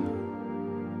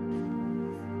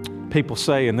 People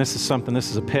say, and this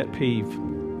is a pet peeve,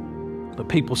 but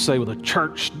people say, well, the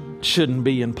church shouldn't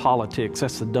be in politics.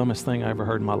 That's the dumbest thing I ever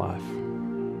heard in my life.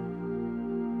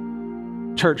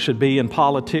 Church should be in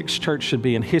politics. Church should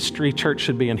be in history. Church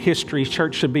should be in history.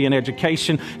 Church should be in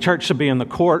education. Church should be in the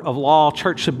court of law.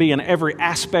 Church should be in every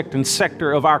aspect and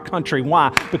sector of our country.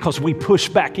 Why? Because we push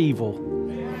back evil.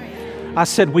 I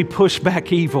said we push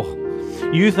back evil.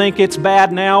 You think it's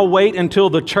bad now? Wait until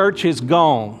the church is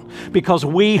gone, because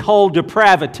we hold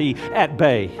depravity at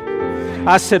bay.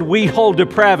 I said we hold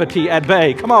depravity at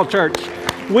bay. Come on, church.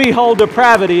 We hold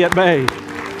depravity at bay.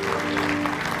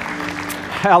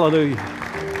 Hallelujah.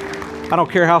 I don't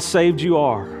care how saved you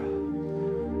are.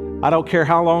 I don't care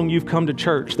how long you've come to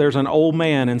church. There's an old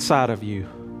man inside of you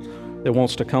that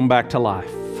wants to come back to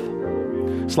life.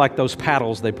 It's like those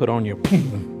paddles they put on you.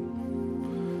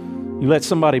 You let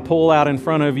somebody pull out in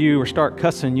front of you or start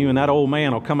cussing you, and that old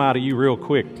man will come out of you real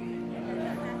quick.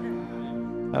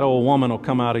 That old woman will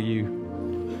come out of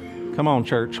you. Come on,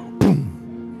 church.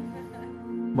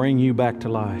 Bring you back to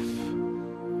life.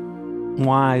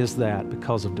 Why is that?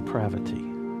 Because of depravity.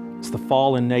 It's the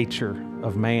fallen nature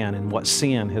of man and what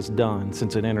sin has done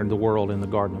since it entered the world in the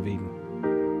Garden of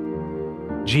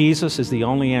Eden. Jesus is the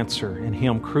only answer, and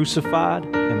Him crucified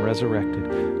and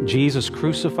resurrected. Jesus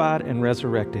crucified and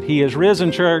resurrected. He is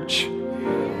risen, church.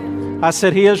 I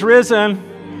said He is risen.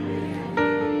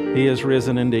 He is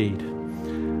risen indeed.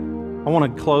 I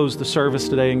want to close the service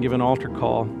today and give an altar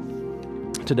call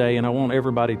today, and I want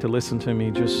everybody to listen to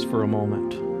me just for a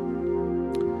moment.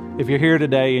 If you're here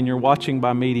today and you're watching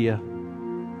by media,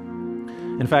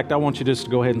 in fact, I want you just to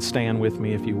go ahead and stand with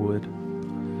me if you would.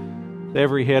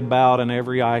 every head bowed and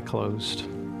every eye closed.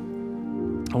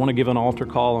 I want to give an altar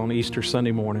call on Easter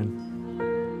Sunday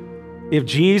morning. If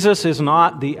Jesus is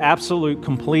not the absolute,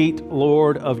 complete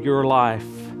Lord of your life,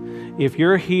 if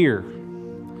you're here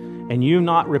and you've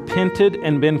not repented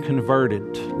and been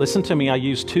converted, listen to me, I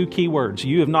use two key words.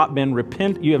 You have not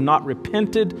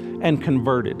repented and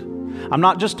converted. I'm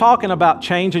not just talking about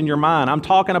changing your mind. I'm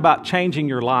talking about changing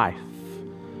your life.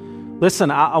 Listen,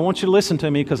 I want you to listen to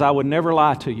me because I would never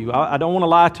lie to you. I don't want to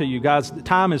lie to you, guys. The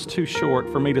time is too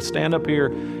short for me to stand up here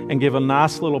and give a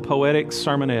nice little poetic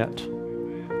sermonette.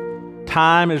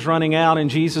 Time is running out and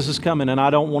Jesus is coming, and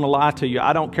I don't want to lie to you.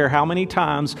 I don't care how many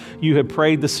times you have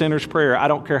prayed the sinner's prayer. I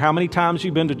don't care how many times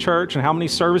you've been to church and how many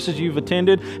services you've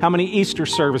attended, how many Easter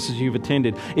services you've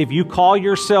attended. If you call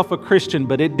yourself a Christian,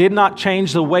 but it did not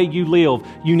change the way you live,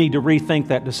 you need to rethink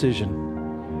that decision.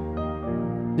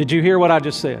 Did you hear what I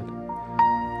just said?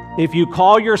 If you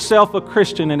call yourself a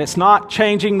Christian and it's not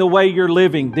changing the way you're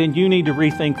living, then you need to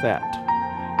rethink that.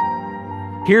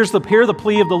 Hear the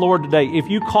plea of the Lord today. If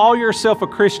you call yourself a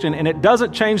Christian and it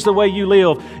doesn't change the way you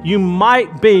live, you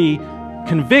might be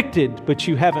convicted, but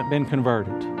you haven't been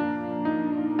converted.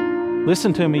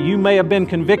 Listen to me, you may have been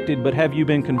convicted, but have you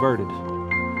been converted?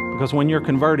 Because when you're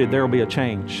converted, there will be a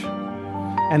change.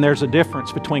 And there's a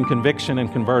difference between conviction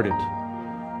and converted.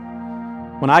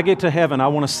 When I get to heaven, I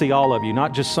want to see all of you,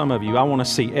 not just some of you. I want to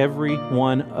see every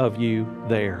one of you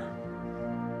there.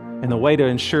 And the way to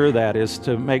ensure that is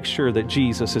to make sure that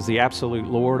Jesus is the absolute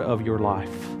Lord of your life.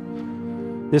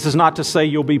 This is not to say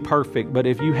you'll be perfect, but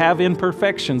if you have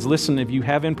imperfections, listen, if you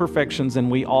have imperfections, and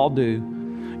we all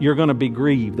do, you're going to be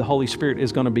grieved. The Holy Spirit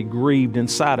is going to be grieved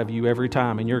inside of you every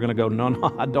time, and you're going to go,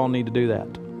 no, I don't need to do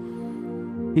that.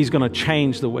 He's going to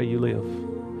change the way you live.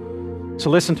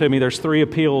 So listen to me, there's 3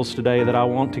 appeals today that I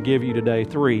want to give you today.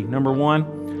 3. Number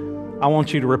 1, I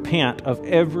want you to repent of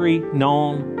every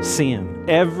known sin.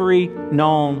 Every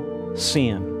known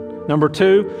sin. Number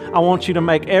 2, I want you to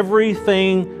make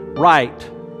everything right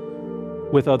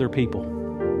with other people.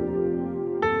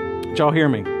 Did y'all hear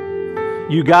me?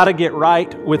 You got to get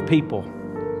right with people.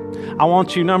 I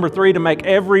want you, number 3, to make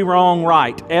every wrong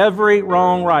right. Every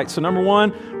wrong right. So number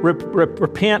 1,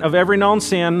 repent of every known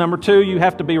sin. Number 2, you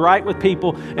have to be right with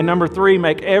people. And number 3,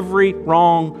 make every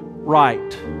wrong right.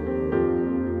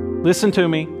 Listen to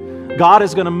me. God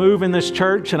is going to move in this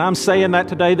church, and I'm saying that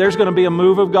today. There's going to be a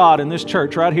move of God in this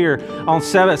church right here on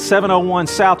 701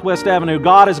 Southwest Avenue.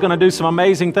 God is going to do some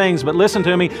amazing things, but listen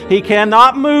to me. He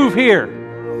cannot move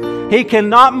here. He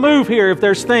cannot move here if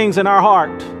there's things in our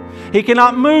heart. He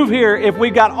cannot move here if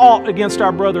we got aught against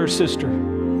our brother or sister.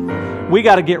 We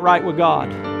got to get right with God.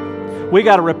 We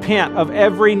got to repent of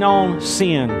every known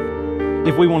sin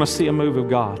if we want to see a move of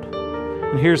God.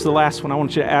 And here's the last one. I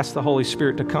want you to ask the Holy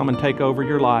Spirit to come and take over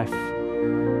your life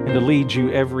and to lead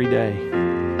you every day.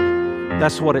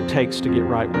 That's what it takes to get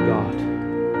right with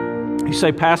God. You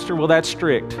say, Pastor, well, that's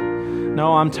strict.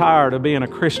 No, I'm tired of being a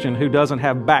Christian who doesn't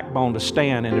have backbone to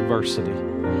stand in adversity.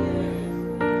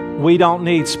 We don't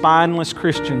need spineless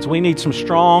Christians. We need some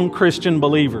strong Christian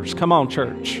believers. Come on,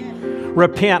 church.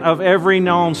 Repent of every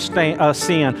known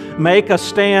sin. Make a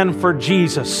stand for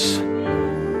Jesus.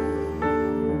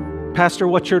 Pastor,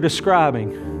 what you're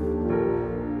describing,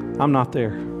 I'm not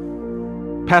there.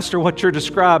 Pastor, what you're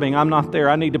describing, I'm not there.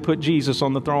 I need to put Jesus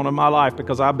on the throne of my life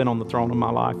because I've been on the throne of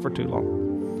my life for too long.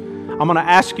 I'm going to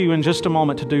ask you in just a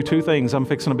moment to do 2 things. I'm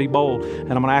fixing to be bold,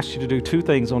 and I'm going to ask you to do 2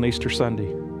 things on Easter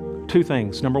Sunday. 2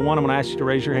 things. Number 1, I'm going to ask you to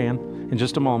raise your hand in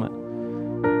just a moment.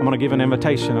 I'm going to give an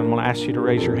invitation, and I'm going to ask you to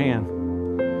raise your hand.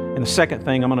 And the second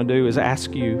thing I'm going to do is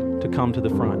ask you to come to the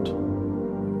front.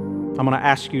 I'm going to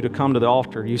ask you to come to the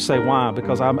altar. You say, why?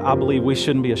 Because I believe we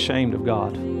shouldn't be ashamed of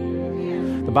God.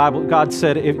 The Bible,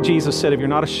 Jesus said, if you're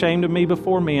not ashamed of me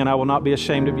before men, I will not be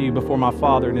ashamed of you before my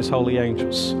Father and His holy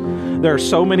angels. There are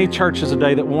so many churches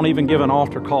today that won't even give an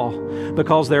altar call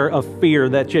because they're of fear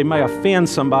that they may offend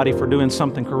somebody for doing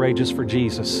something courageous for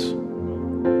Jesus.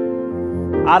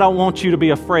 I don't want you to be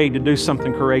afraid to do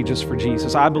something courageous for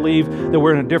Jesus. I believe that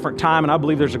we're in a different time, and I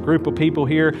believe there's a group of people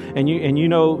here, and you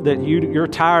know that you're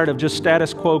tired of just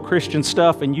status quo Christian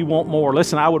stuff and you want more.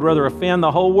 Listen, I would rather offend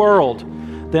the whole world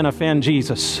than offend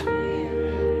Jesus,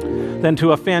 than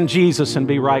to offend Jesus and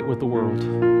be right with the world.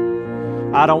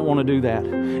 I don't want to do that.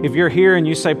 If you're here and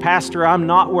you say, Pastor, I'm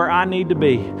not where I need to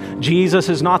be. Jesus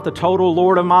is not the total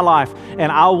Lord of my life,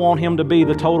 and I want Him to be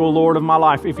the total Lord of my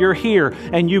life. If you're here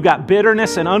and you got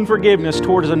bitterness and unforgiveness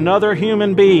towards another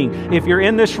human being, if you're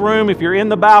in this room, if you're in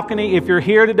the balcony, if you're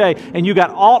here today and you got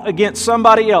aught against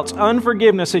somebody else,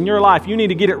 unforgiveness in your life, you need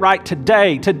to get it right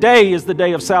today. Today is the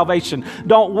day of salvation.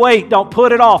 Don't wait. Don't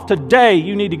put it off. Today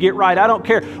you need to get right. I don't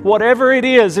care. Whatever it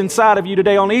is inside of you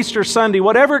today on Easter Sunday,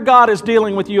 whatever God is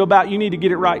dealing with you about, you need to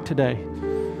get it right today.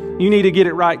 You need to get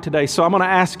it right today. So I'm going to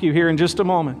ask you here in just a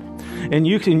moment. And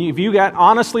you can, if you got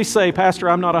honestly say, Pastor,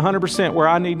 I'm not 100% where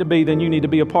I need to be, then you need to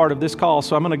be a part of this call.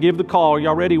 So I'm going to give the call.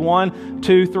 Y'all ready? 1,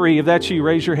 2, 3. If that's you,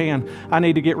 raise your hand. I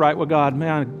need to get right with God.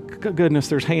 Man, goodness,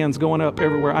 there's hands going up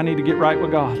everywhere. I need to get right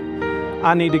with God.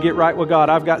 I need to get right with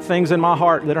God. I've got things in my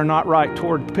heart that are not right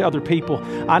toward other people.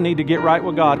 I need to get right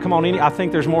with God. Come on, I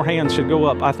think there's more hands should go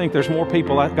up. I think there's more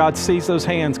people. God sees those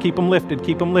hands. Keep them lifted,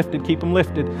 keep them lifted, keep them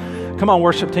lifted. Come on,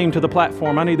 worship team to the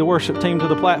platform. I need the worship team to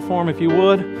the platform if you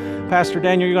would. Pastor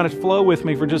Daniel, you're going to flow with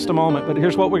me for just a moment, but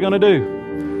here's what we're going to do.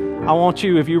 I want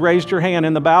you, if you raised your hand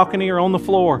in the balcony or on the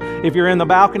floor, if you're in the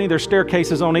balcony, there's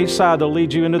staircases on each side that'll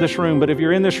lead you into this room. But if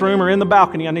you're in this room or in the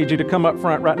balcony, I need you to come up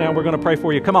front right now. We're going to pray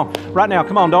for you. Come on, right now.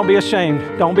 Come on, don't be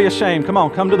ashamed. Don't be ashamed. Come on,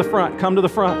 come to the front. Come to the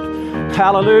front.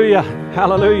 Hallelujah.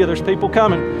 Hallelujah. There's people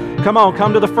coming. Come on,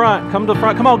 come to the front. Come to the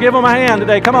front. Come on, give them a hand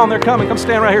today. Come on, they're coming. Come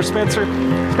stand right here, Spencer.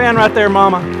 Stand right there,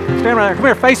 Mama. Stand right there. Come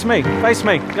here, face me. Face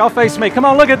me. Y'all face me. Come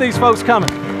on, look at these folks coming.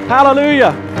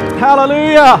 Hallelujah.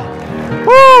 Hallelujah.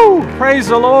 Woo! Praise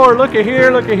the Lord. Look at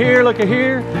here, look at here, look at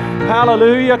here.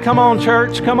 Hallelujah. Come on,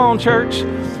 church. Come on, church.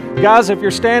 Guys, if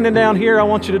you're standing down here, I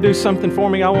want you to do something for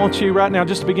me. I want you right now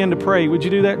just to begin to pray. Would you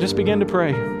do that? Just begin to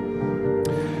pray.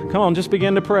 Come on, just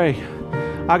begin to pray.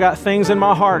 I got things in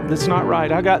my heart that's not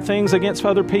right. I got things against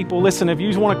other people. Listen, if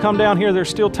you want to come down here, there's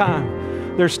still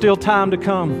time. There's still time to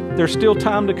come. There's still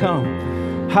time to come.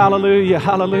 Hallelujah,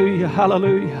 hallelujah,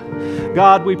 hallelujah.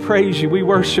 God, we praise you. We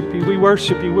worship you. We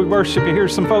worship you. We worship you.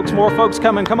 Here's some folks. More folks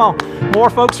coming. Come on. More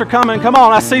folks are coming. Come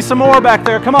on. I see some more back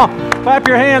there. Come on. Clap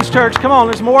your hands, church. Come on.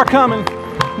 There's more coming.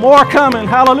 More coming.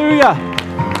 Hallelujah.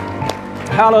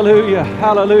 Hallelujah.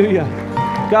 Hallelujah.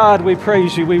 God, we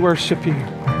praise you. We worship you.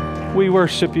 We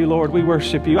worship you, Lord. We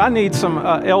worship you. I need some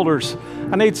elders.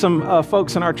 I need some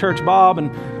folks in our church, Bob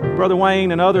and Brother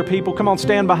Wayne and other people. Come on,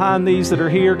 stand behind these that are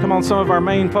here. Come on, some of our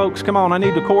main folks. Come on, I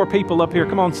need the core people up here.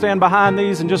 Come on, stand behind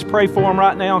these and just pray for them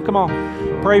right now. Come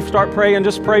on, pray, start praying.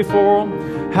 Just pray for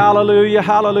them. Hallelujah,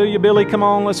 hallelujah. Billy, come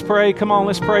on, let's pray. Come on,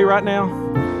 let's pray right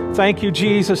now. Thank you,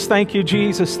 Jesus. Thank you,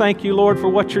 Jesus. Thank you, Lord, for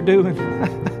what you're doing.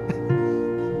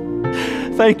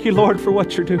 Thank you, Lord, for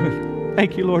what you're doing.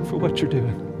 Thank you, Lord, for what you're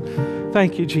doing.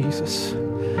 Thank you, Jesus.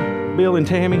 Bill and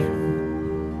Tammy,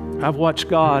 I've watched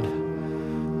God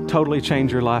totally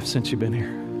change your life since you've been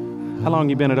here. How long have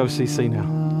you been at OCC now?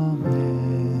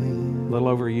 A little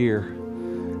over a year.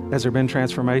 Has there been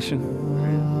transformation?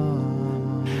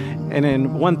 And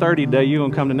in 1:30 today, you're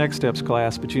going to come to Next Steps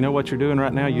class, but you know what you're doing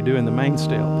right now? You're doing the main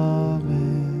step,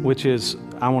 which is,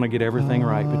 I want to get everything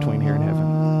right between here and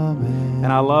heaven.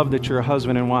 And I love that you're a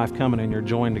husband and wife coming and you're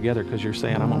joined together because you're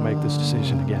saying, I'm going to make this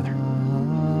decision together.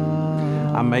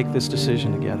 I make this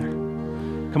decision together.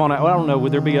 Come on, I don't know,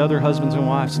 would there be other husbands and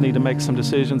wives need to make some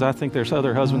decisions? I think there's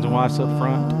other husbands and wives up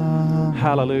front.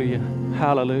 Hallelujah,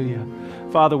 hallelujah.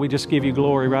 Father, we just give you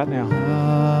glory right now.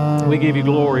 We give you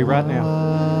glory right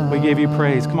now. We give you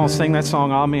praise. Come on, sing that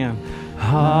song, Amen.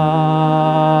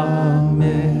 Amen.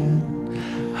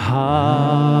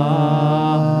 Amen.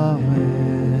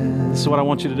 This is what I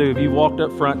want you to do. If you walked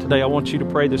up front today, I want you to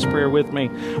pray this prayer with me.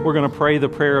 We're going to pray the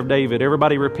prayer of David.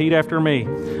 Everybody repeat after me.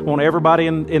 I want everybody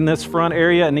in this front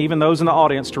area and even those in the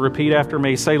audience to repeat after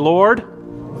me. Say, Lord,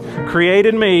 create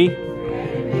in me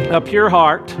a pure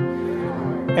heart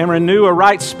and renew a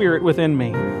right spirit within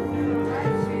me.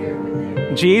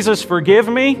 Jesus, forgive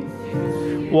me,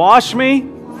 wash me,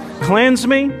 cleanse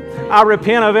me. I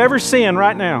repent of every sin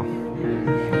right now.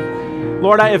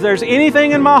 Lord, if there's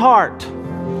anything in my heart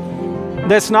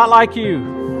that's not like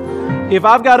you, if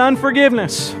I've got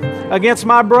unforgiveness against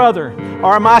my brother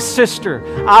or my sister,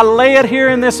 I lay it here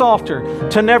in this altar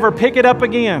to never pick it up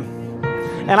again.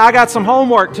 And I got some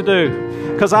homework to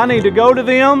do because I need to go to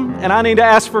them and I need to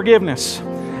ask forgiveness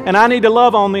and I need to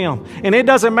love on them. And it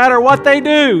doesn't matter what they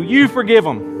do, you forgive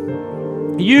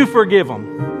them. You forgive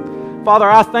them. Father,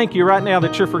 I thank you right now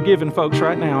that you're forgiving folks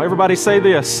right now. Everybody say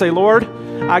this. Say, Lord,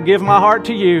 I give my heart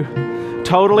to you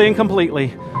totally and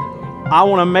completely. I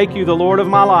want to make you the Lord of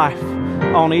my life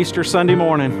on Easter Sunday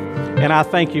morning. And I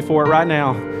thank you for it right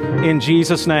now. in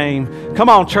Jesus' name. Come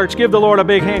on, church, give the Lord a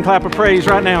big hand clap of praise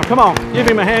right now. Come on, give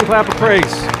Him a hand clap of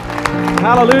praise.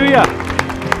 Hallelujah.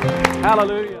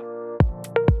 Hallelujah.